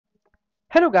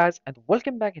Hello guys and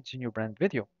welcome back into a new brand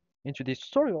video. In today's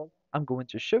tutorial, I'm going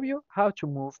to show you how to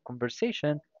move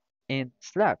conversation in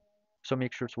Slack. So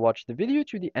make sure to watch the video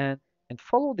to the end and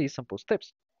follow these simple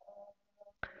steps.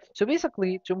 So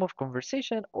basically, to move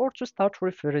conversation or to start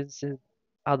referencing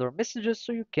other messages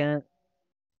so you can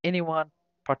anyone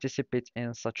participate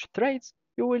in such threads,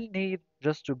 you will need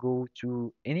just to go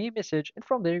to any message and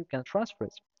from there you can transfer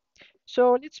it.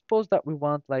 So let's suppose that we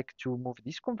want like to move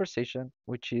this conversation,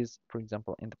 which is, for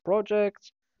example, in the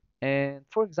project, and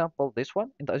for example, this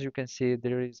one. And as you can see,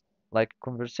 there is like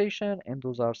conversation, and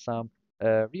those are some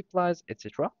replies,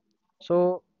 etc.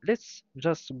 So let's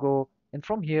just go, and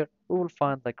from here we will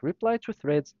find like reply to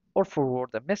threads or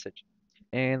forward a message.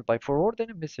 And by forwarding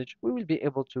a message, we will be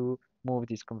able to move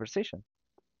this conversation.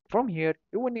 From here,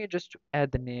 you will need just to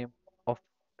add the name of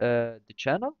the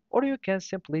channel, or you can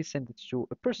simply send it to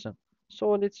a person.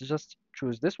 So let's just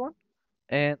choose this one,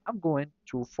 and I'm going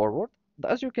to forward. And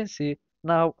as you can see,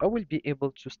 now I will be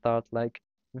able to start like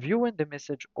viewing the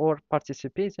message or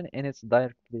participating in it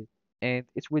directly, and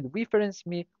it will reference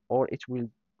me or it will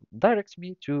direct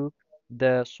me to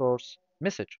the source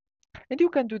message. And you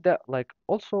can do that like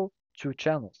also to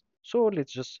channels. So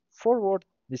let's just forward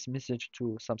this message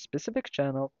to some specific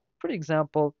channel, for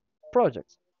example,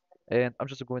 projects. And I'm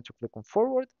just going to click on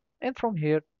forward. And from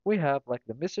here, we have like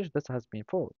the message that has been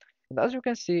forwarded. And as you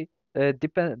can see, the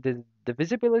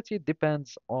visibility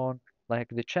depends on like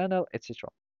the channel, etc.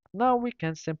 Now we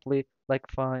can simply like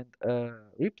find a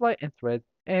reply in thread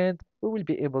and we will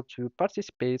be able to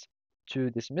participate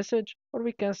to this message, or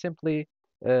we can simply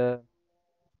uh,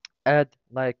 add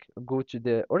like go to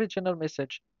the original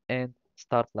message and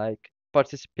start like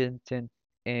participating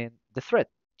in the thread.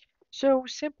 So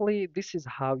simply this is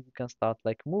how you can start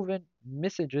like moving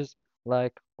messages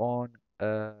like on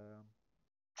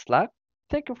Slack.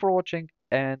 Thank you for watching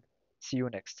and see you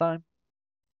next time.